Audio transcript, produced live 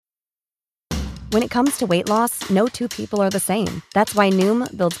When it comes to weight loss, no two people are the same. That's why Noom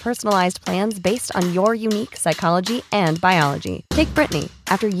builds personalized plans based on your unique psychology and biology. Take Brittany.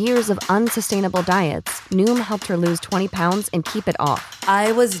 After years of unsustainable diets, Noom helped her lose 20 pounds and keep it off.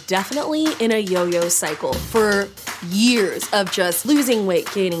 I was definitely in a yo-yo cycle for years of just losing weight,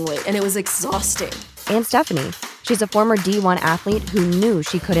 gaining weight, and it was exhausting. And Stephanie. She's a former D1 athlete who knew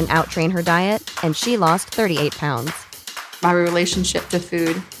she couldn't out-train her diet, and she lost 38 pounds. My relationship to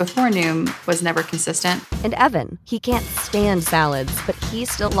food before Noom was never consistent. And Evan, he can't stand salads, but he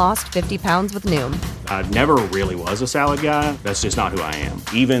still lost 50 pounds with Noom. I never really was a salad guy. That's just not who I am.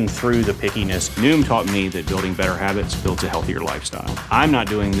 Even through the pickiness, Noom taught me that building better habits builds a healthier lifestyle. I'm not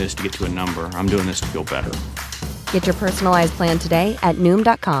doing this to get to a number. I'm doing this to feel better. Get your personalized plan today at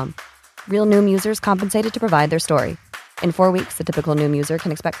Noom.com. Real Noom users compensated to provide their story. In 4 weeks, the typical Noom user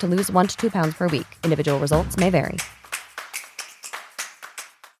can expect to lose 1 to 2 pounds per week. Individual results may vary.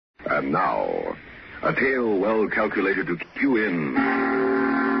 And now, a tale well calculated to keep you in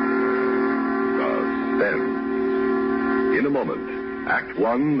suspense. In a moment, Act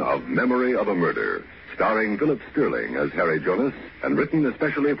One of Memory of a Murder, starring Philip Sterling as Harry Jonas, and written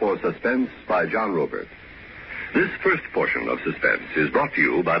especially for Suspense by John Robert. This first portion of Suspense is brought to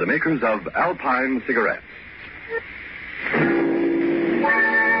you by the makers of Alpine cigarettes.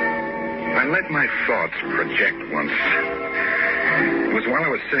 I let my thoughts project once. It was while I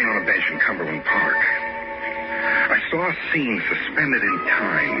was sitting on a bench in Cumberland Park. I saw a scene suspended in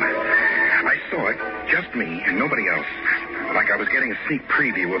time. I saw it, just me and nobody else, like I was getting a sneak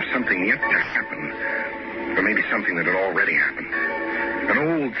preview of something yet to happen, or maybe something that had already happened. An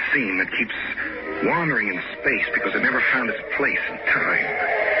old scene that keeps wandering in space because it never found its place in time.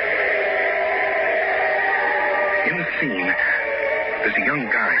 In the scene, there's a young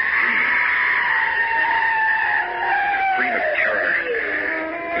guy scream of terror.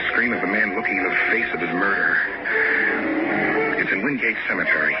 The scream of the man looking into the face of his murderer. It's in Wingate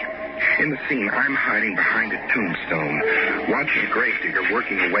Cemetery. In the scene, I'm hiding behind a tombstone, watching a gravedigger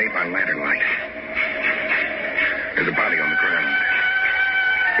working away by lantern light. There's a body on the ground.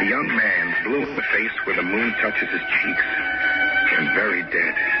 A young man, blue in the face where the moon touches his cheeks, and very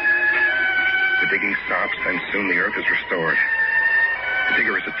dead. The digging stops, and soon the earth is restored. The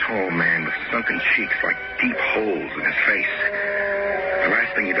digger is a tall man with sunken cheeks like deep holes in his face. The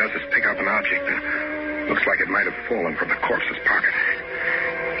last thing he does is pick up an object that looks like it might have fallen from the corpse's pocket.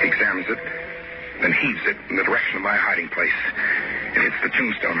 He examines it, then heaves it in the direction of my hiding place. It hits the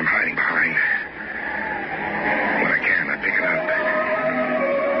tombstone I'm hiding behind. When I can, I pick it up.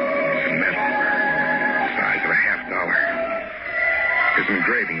 It's in metal, the size of $50. There's an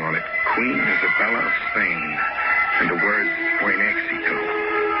engraving on it, Queen Isabella of Spain, and the words Buen Éxito,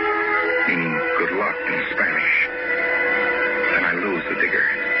 meaning good luck in Spanish. Then I lose the digger.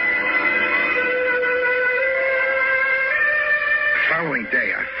 The following day,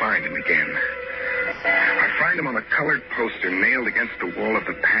 I find him again. I find him on a colored poster nailed against the wall of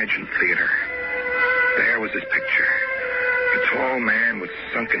the Pageant Theater. There was his picture. A tall man with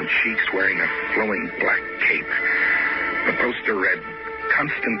sunken cheeks wearing a flowing black cape. The poster read,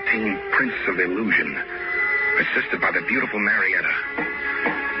 Constantine, Prince of Illusion, assisted by the beautiful Marietta.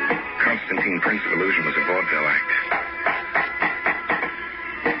 Constantine, Prince of Illusion was a vaudeville act.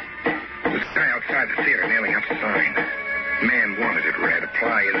 This guy outside the theater nailing up a sign. Man wanted, it read,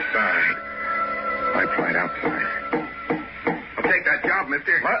 apply inside. I applied outside. I'll take that job,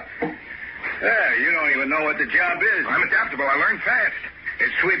 mister. What? Yeah, you don't even know what the job is. I'm adaptable. I learn fast.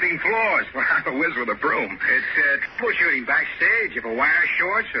 It's sweeping floors. Well, I'm a whiz with a broom. It's troubleshooting backstage if a wire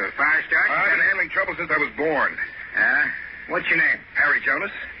shorts or a fire starts. I've been handling trouble since I was born. What's your name? Harry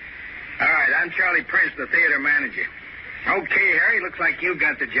Jonas. All right, I'm Charlie Prince, the theater manager. Okay, Harry, looks like you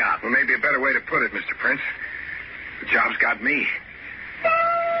got the job. Well, maybe a better way to put it, Mr. Prince. The job's got me.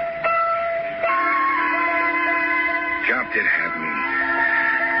 Job did have me.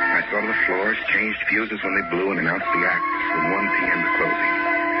 I saw to the floors, changed fuses when they blew, and announced the act from 1 p.m. to closing.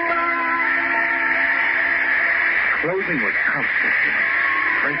 Closing was Constantine,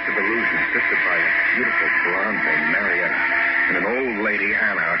 Prince of Illusion, assisted by a beautiful blonde named Marietta, and an old lady,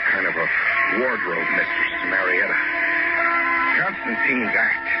 Anna, a kind of a wardrobe mistress, Marietta. Constantine's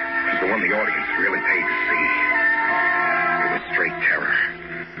act was the one the audience really paid to see. It was straight terror.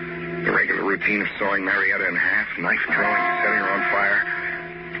 The regular routine of sawing Marietta in half, knife drawing, setting her on fire,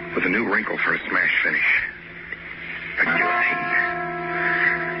 with a new wrinkle for a smash finish. The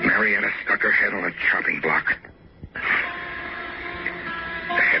guillotine. Marietta stuck her head on a chopping block.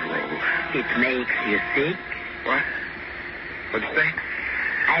 The head rolled. It makes you sick? What? What'd you say?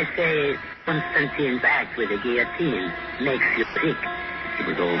 I say Constantine's act with the guillotine makes you sick. It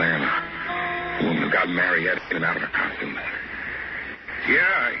was old Anna. The woman who got Marietta in and out of her costume.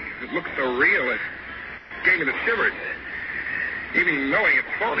 Yeah, it looks so real. It gave me the shivers. Even knowing it's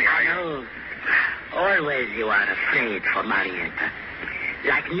phony, No. Always you are afraid for Marietta.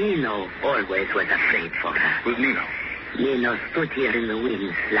 Like Nino always was afraid for her. Who's Nino? Nino stood here in the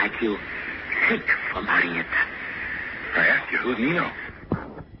wings like you, sick for Marietta. I asked you, who's Nino?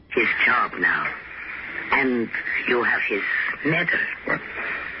 His job now. And you have his medal. What?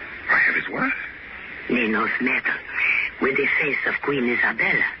 I have his what? Nino's medal. With the face of Queen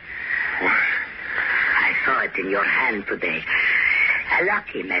Isabella. What? I saw it in your hand today. A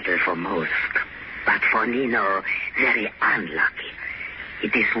lucky medal for most. But for Nino, very unlucky.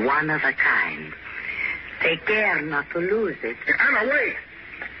 It is one of a kind. Take care not to lose it. Anna, wait!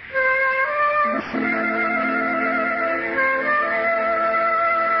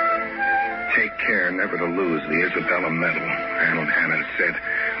 Take care never to lose the Isabella medal, Arnold Hanna said.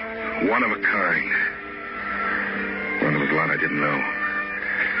 One of a kind. Well, there was a lot I didn't know.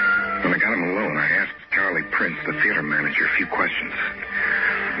 When I got him alone, I asked Charlie Prince, the theater manager, a few questions.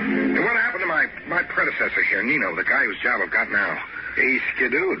 And what happened to my predecessor here, Nino, the guy whose job I've got now? He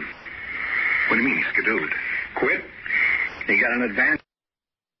skidooed. What do you mean he skidooed? Quit? He got an advance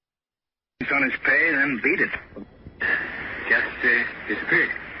on his pay, then beat it. Just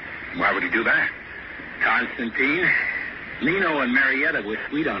disappeared. Why would he do that? Constantine. Nino and Marietta were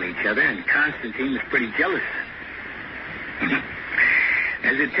sweet on each other, and Constantine was pretty jealous.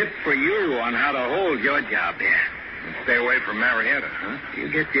 As a tip for you on how to hold your job here. Stay away from Marietta, huh? You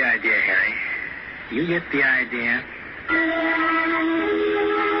get the idea, Harry. You get the idea.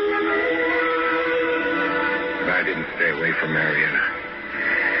 I didn't stay away from Marietta.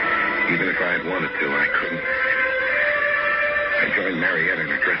 Even if I had wanted to, I couldn't. I joined Marietta in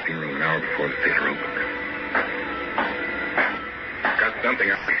her dressing room an hour before the theater opened. Got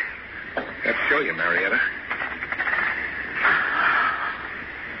something I have to show you, Marietta.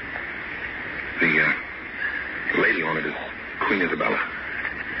 The lady on it is Queen Isabella.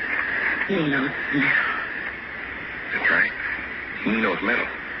 Nino's medal. That's right. Nino's medal.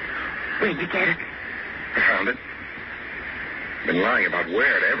 Where'd you get it? I found it. Been lying about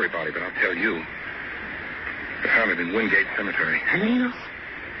where to everybody, but I'll tell you. I found it in Wingate Cemetery. And Nino?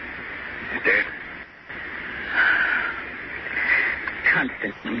 He's dead.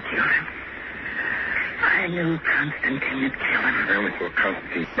 Constantine killed him. I knew Constantine would kill him. I only saw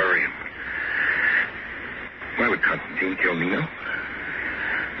Constantine bury him. Why would Constantine kill Nino?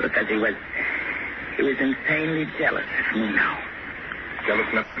 Because he was insanely jealous of Nino. Jealous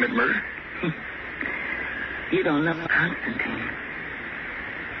enough to commit murder? You don't know Constantine.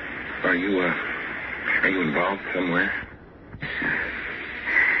 Are you involved somewhere?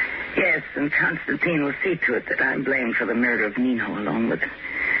 Yes, and Constantine will see to it that I'm blamed for the murder of Nino along with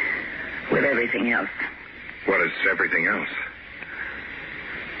everything else. What is everything else?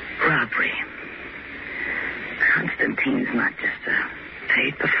 Robbery. Constantine's not just a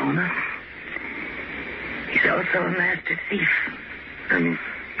trade performer. He's also a master thief. And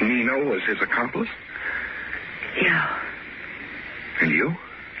Nino was his accomplice? Yeah. And you?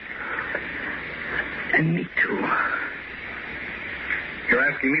 And me too. You're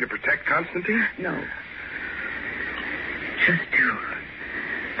asking me to protect Constantine? No. Just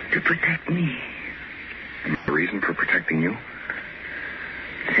to protect me. And the reason for protecting you?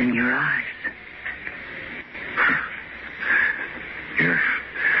 It's in your eyes. You're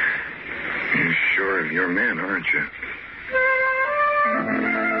sure of your men, aren't you?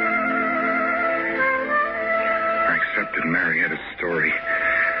 I accepted Marietta's story.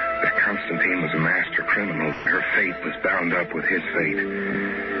 That Constantine was a master criminal. Her fate was bound up with his fate.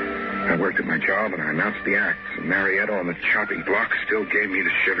 I worked at my job and I announced the act. And Marietta on the chopping block still gave me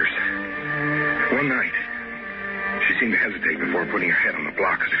the shivers. One night, she seemed to hesitate before putting her head on the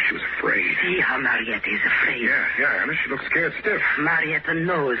block as if she was afraid. See how Marietta is afraid. Yeah, Anna, she looked scared stiff. Marietta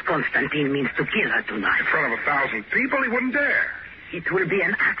knows Constantine means to kill her tonight. In front of 1,000 people, he wouldn't dare. It will be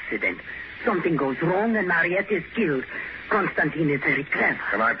an accident. Something goes wrong and Marietta is killed. Constantine is very clever.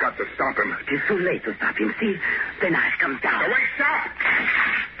 And I've got to stop him. It is too late to stop him. See, the knife comes down. Wait, stop!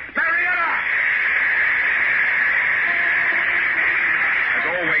 Marietta! As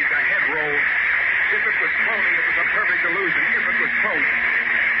always, the head rolled. If it was phony, it was a perfect illusion. If it was phony.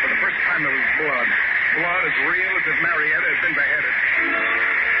 For the first time, there was blood. Blood as real as if Marietta had been beheaded.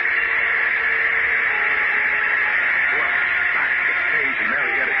 Blood back to the stage, and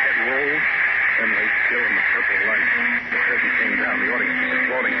Marietta's head rolled. Then lay still in the purple light. The curtain came down. The audience was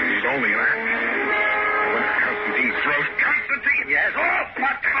applauding because he was only an actor. I went to Constantine's throat. Constantine! Yes? Oh,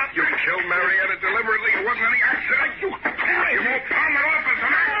 what? You killed Marietta deliberately. It wasn't any accident. You won't palm it off as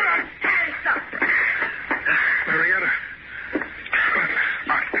an accident. Stop.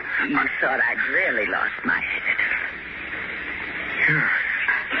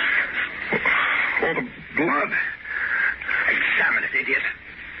 idiot.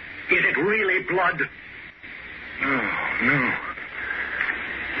 Is it really blood? No.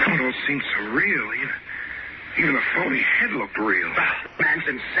 Oh, it all seems so real. Even the phony head looked real. Man's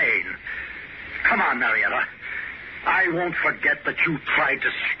insane. Come on, Marietta. I won't forget that you tried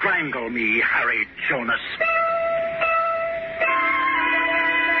to strangle me, Harry Jonas.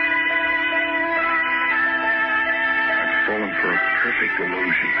 I've fallen for a perfect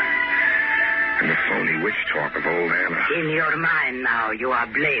illusion. And the phony witch talk of old Anna. In your mind now, you are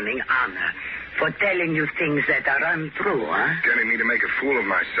blaming Anna for telling you things that are untrue, huh? Getting me to make a fool of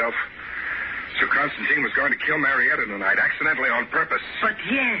myself. So Constantine was going to kill Marietta tonight, accidentally on purpose. But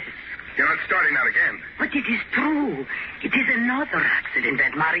yes. You're not starting that again. But it is true. It is another accident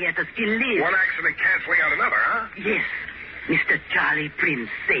that Marietta still lives. One accident canceling out another, huh? Yes. Mr. Charlie Prince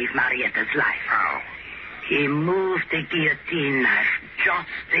saved Marietta's life. How? He moved the guillotine knife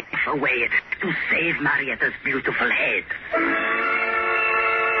just enough away to save Marietta's beautiful head.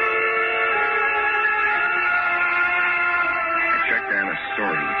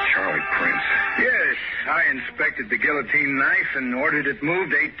 Story with Charlie Prince. Yes, I inspected the guillotine knife and ordered it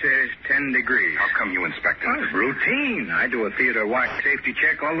moved 8 to 10 degrees. How come you inspected it? Routine. I do a theater-wide safety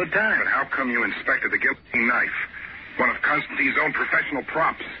check all the time. But how come you inspected the guillotine knife? One of Constantine's own professional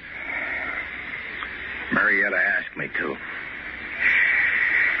props. Marietta asked me to.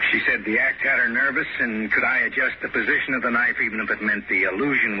 She said the act had her nervous, and could I adjust the position of the knife even if it meant the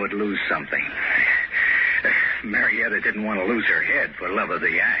illusion would lose something. Marietta didn't want to lose her head for love of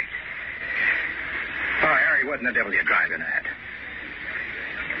the act. Oh, Harry, what in the devil are you driving at?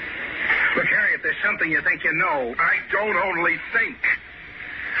 Look, Harry, if there's something you think you know... I don't only think.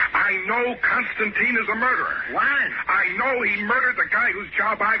 I know Constantine is a murderer. What? I know he murdered the guy whose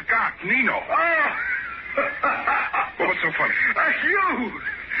job I've got, Nino. Oh! Well, what's so funny? You!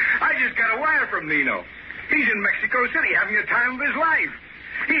 I just got a wire from Nino. He's in Mexico City having the time of his life.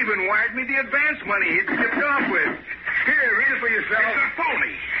 He even wired me the advance money he'd tipped off with. Here, read it for yourself. It's a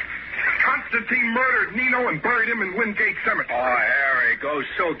phony. Constantine murdered Nino and buried him in Wingate Cemetery. Oh, Harry, go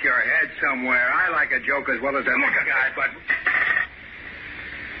soak your head somewhere. I like a joke as well as a guy, but...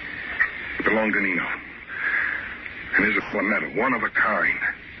 It belonged to Nino. And here's a medal, one of a kind.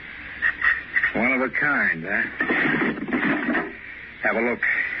 One of a kind, huh? Have a look.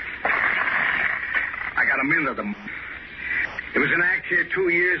 I got a million of them. There was an act here 2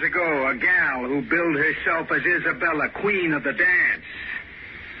 years ago, a gal who billed herself as Isabella, queen of the dance.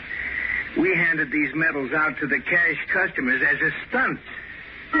 We handed these medals out to the cash customers as a stunt.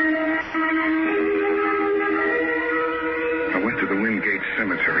 I went to the Wingate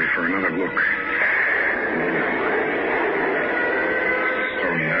Cemetery for another look.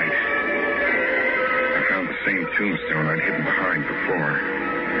 Stormy night. I found the same tombstone I'd hidden behind before.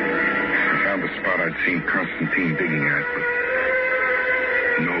 I found the spot I'd seen Constantine digging at, but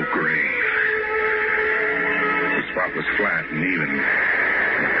no grave. The spot was flat and even,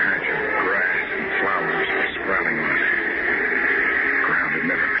 and a patch of grass and flowers were sprouting on it. Ground had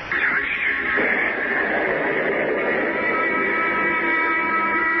never been touched.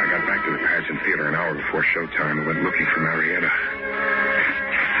 I got back to the Pageant Theater an hour before showtime and went looking for Marietta.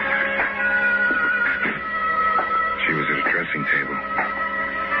 She was at a dressing table,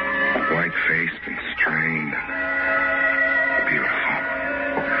 white-faced and strained and beautiful.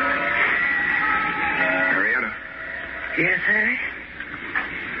 Yes, Harry?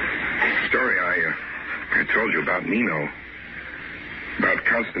 The story I told you about Nino. About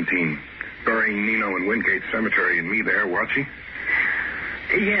Constantine burying Nino in Wingate Cemetery and me there watching.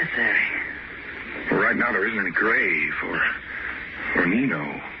 Yes, Harry. Well, right now there isn't any grave or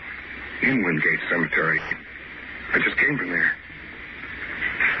Nino in Wingate Cemetery. I just came from there.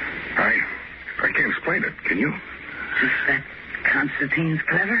 I can't explain it. Can you? Just that Constantine's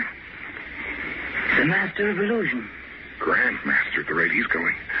clever? The master of illusion. Grandmaster at the rate he's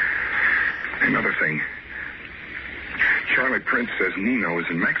going. Another thing. Charlie Prince says Nino is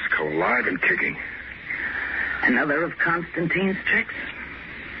in Mexico, alive and kicking. Another of Constantine's tricks?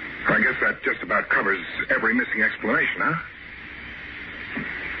 I guess that just about covers every missing explanation, huh?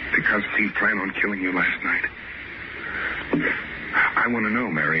 Did Constantine plan on killing you last night? I want to know,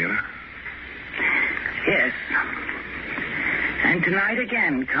 Marietta. Yes. And tonight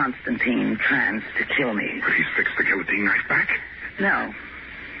again, Constantine plans to kill me. But he's fixed the guillotine knife back? No.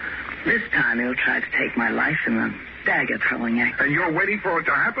 This time he'll try to take my life in the dagger-throwing act. And you're waiting for it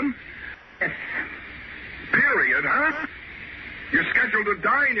to happen? Yes. Period, huh? You're scheduled to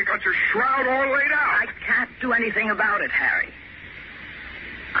die and you got your shroud all laid out. I can't do anything about it, Harry.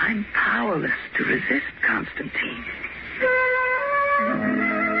 I'm powerless to resist Constantine.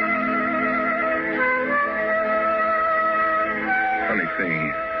 Funny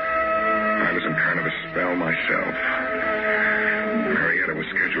thing. I was in kind of a spell myself. Marietta was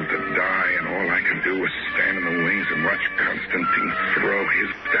scheduled to die, and all I could do was stand in the wings and watch Constantine throw his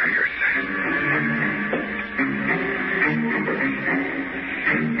daggers.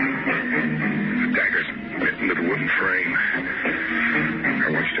 The daggers bit into the wooden frame. I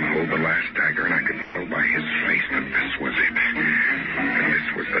watched him hold the last dagger, and I could tell by his face that this was it. And this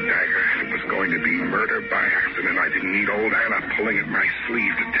was the dagger that was going to be murder by accident. I didn't need old Anna pulling at my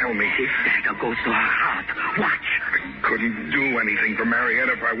sleeve to tell me. His dagger goes to her heart. Watch. I couldn't do anything for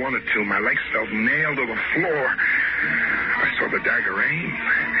Marietta if I wanted to. My legs felt nailed to the floor. I saw the dagger aim.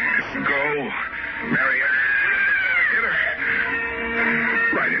 Go. Marietta. Hit her.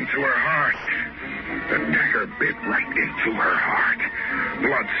 Right into her heart. The dagger bit right into her heart.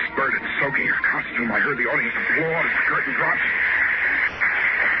 Blood spurted, soaking her costume. I heard the audience applaud as the curtain dropped.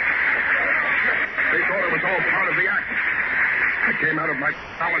 They thought it was all part of the act. I came out of my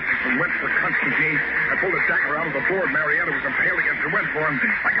paralysis and went for Constantine. I pulled a dagger out of the board Marietta was impaled against and went for him.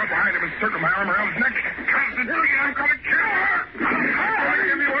 I got behind him and circled my arm around his neck. Constantine, I'm going to kill her!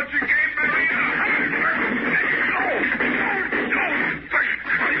 Give me what you gave Marietta!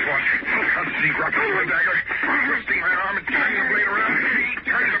 Constantine grabbed the dagger, twisting my arm and turning the blade around. He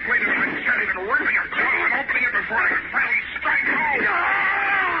turned the blade and I set it and ripping a claw and opening it before I could finally strike home.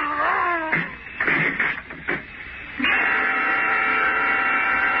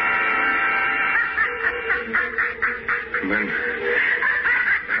 And then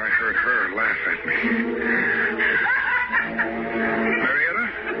I heard her laugh at me. Marietta?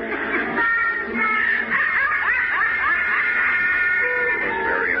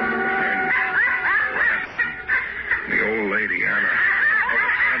 The old lady, Anna,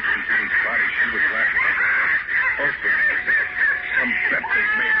 over Constantine's body, she was laughing. Both of them. Some bet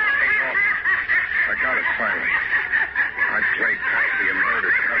they'd made to pay off. I got it finally. I played Patsy and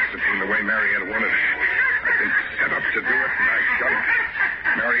murdered Constantine the way Marietta wanted it. I'd been set up to do it, and I got it.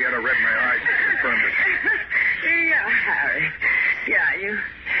 Marietta read my eyes and confirmed it. Yeah, Harry. Yeah,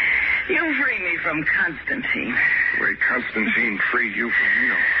 you freed me from Constantine. The way Constantine freed you from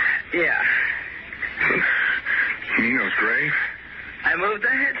Nino. Yeah. Nino's grave? I moved the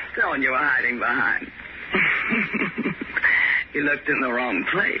headstone you were hiding behind. You looked in the wrong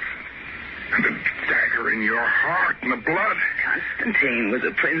place. And the dagger in your heart and the blood. Constantine was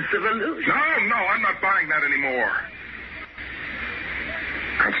a prince of illusion. No, I'm not buying that anymore.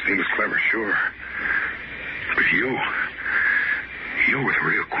 Constantine was clever, sure. But you were the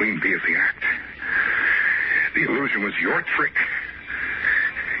real queen bee of the act. The illusion was your trick.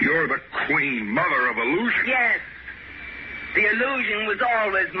 You're the queen mother of illusion. Yes. The illusion was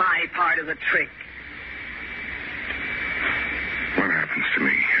always my part of the trick. What happens to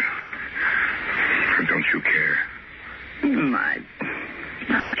me? Or don't you care? I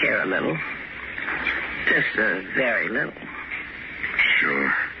care a little. Just a very little.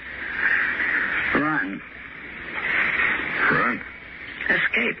 Sure. Run. Run?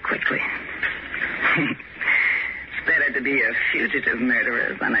 Escape quickly. It's better to be a fugitive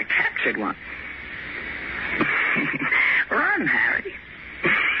murderer than a captured one. Run, Harry.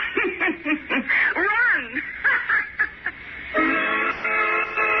 Run!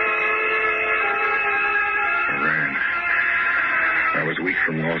 I ran. I was weak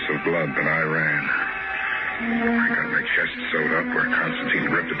from loss of blood, but I ran. I got my chest sewed up where Constantine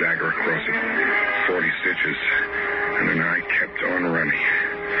ripped the dagger across it. 40 stitches. And then I kept on running.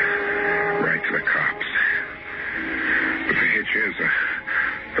 Right to the cops. But the hitch is,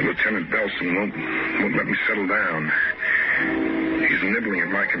 Lieutenant Belson won't let me settle down. He's nibbling at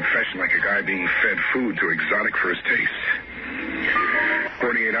my confession like a guy being fed food too exotic for his taste.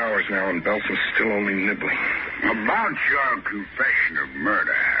 48 hours now, and Belson's still only nibbling. About your confession of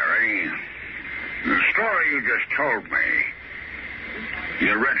murder, Harry, the story you just told me,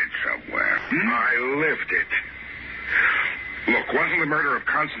 you read it somewhere. I lived it. Look, wasn't the murder of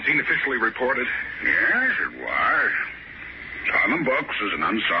Constantine officially reported? Yes, it was. It's on the books as an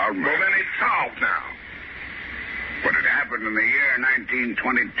unsolved murder. Well, then it's solved now. But it happened in the year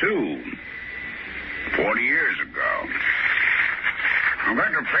 1922, 40 years ago. I've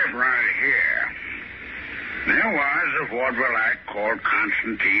got the paper on it here. There was a vaudeville act called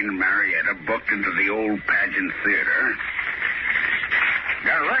Constantine and Marietta booked into the old pageant theater.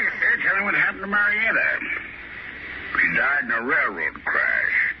 Got a record there telling what happened to Marietta. She died in a railroad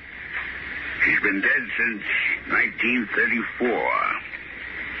crash. She's been dead since 1934.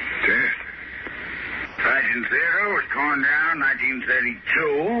 Dead? Pageant theater was torn down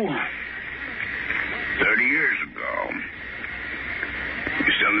 1932. 30 years ago.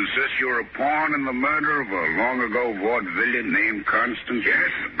 You still insist you're a pawn in the murder of a long-ago vaudevillian named Constance?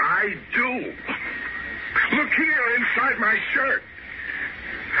 Yes, I do. Look here, inside my shirt.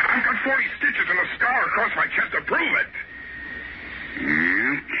 I've got 40 stitches and a scar across my chest to prove it.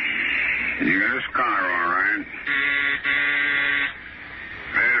 Yeah. You got a scar, all right.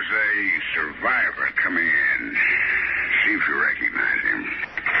 There's a survivor coming in. See if you recognize him.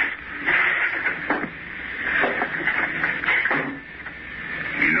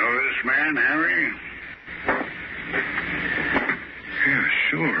 You know this man, Harry? Yeah,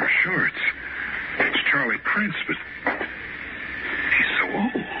 sure. It's Charlie Prince, but he's so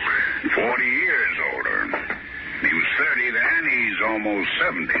old. 40 years older. He was 30 then. He's almost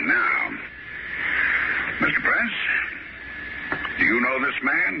 70 now. Mr. Prince, do you know this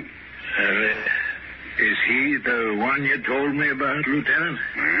man? Is he the one you told me about, Lieutenant?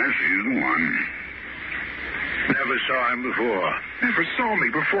 Yes, he's the one. Never saw him before. Never saw me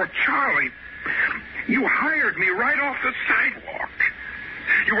before, Charlie. You hired me right off the sidewalk.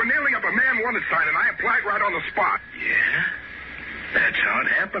 You were nailing up a man wanted sign, and I applied right on the spot. Yeah? That's how it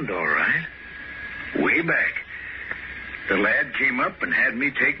happened, all right. Way back. The lad came up and had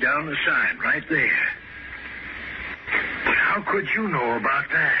me take down the sign right there. But how could you know about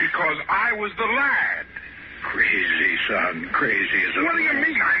that? Because I was the lad. Crazy, son. Crazy as a... What do you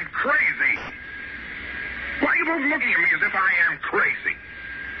mean I'm crazy? Why are you both looking at me as if I am crazy?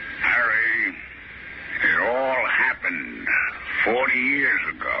 Harry, it all happened 40 years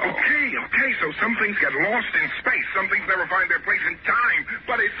ago. Okay, so some things get lost in space. Some things never find their place in time.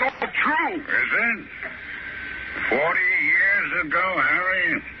 But it's all true. Is it? 40 years ago,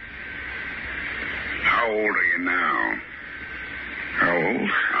 Harry? How old are you now? How old?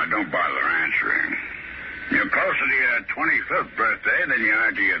 Don't bother answering. You're closer to your 25th birthday than you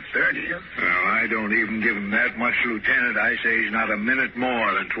are to your 30th. Well, I don't even give him that much, Lieutenant. I say he's not a minute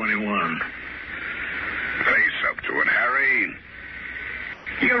more than 21. Face up to it, Harry.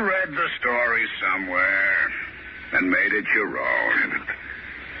 You read the story somewhere and made it your own.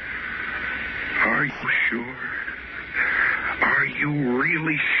 Are you sure? Are you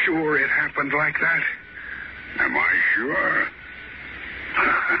really sure it happened like that? Am I sure?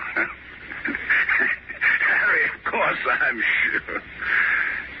 Harry, of course I'm sure.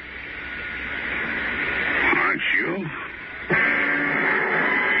 Aren't you?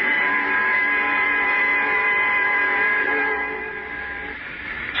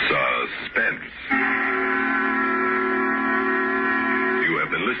 Suspense. You have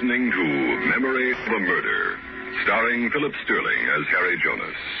been listening to Memory of a Murder, starring Philip Sterling as Harry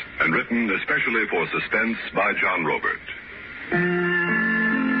Jonas, and written especially for Suspense by John Robert.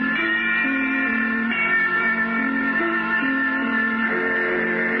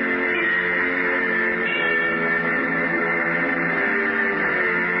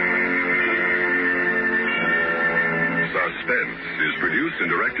 Suspense is produced and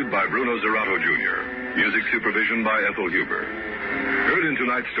directed by Bruno Zerato Jr. Music supervision by Ethel Huber. Heard in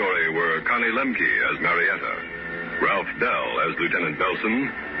tonight's story were Connie Lemke as Marietta, Ralph Bell as Lieutenant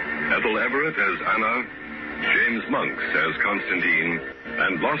Belson, Ethel Everett as Anna, James Monks as Constantine,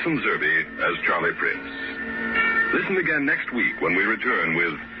 and Blossom Zerby as Charlie Prince. Listen again next week when we return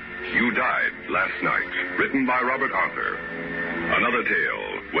with You Died Last Night, written by Robert Arthur. Another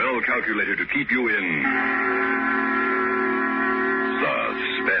tale well calculated to keep you in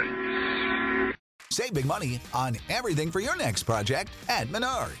suspense. Save big money on everything for your next project at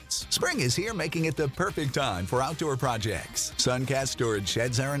Menards. Spring is here, making it the perfect time for outdoor projects. Suncast storage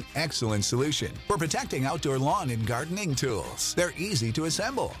sheds are an excellent solution for protecting outdoor lawn and gardening tools. They're easy to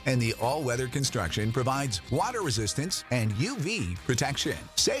assemble, and the all-weather construction provides water resistance and UV protection.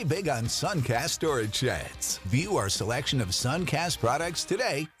 Save big on Suncast storage sheds. View our selection of Suncast products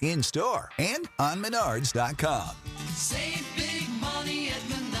today in store and on Menards.com. Save big.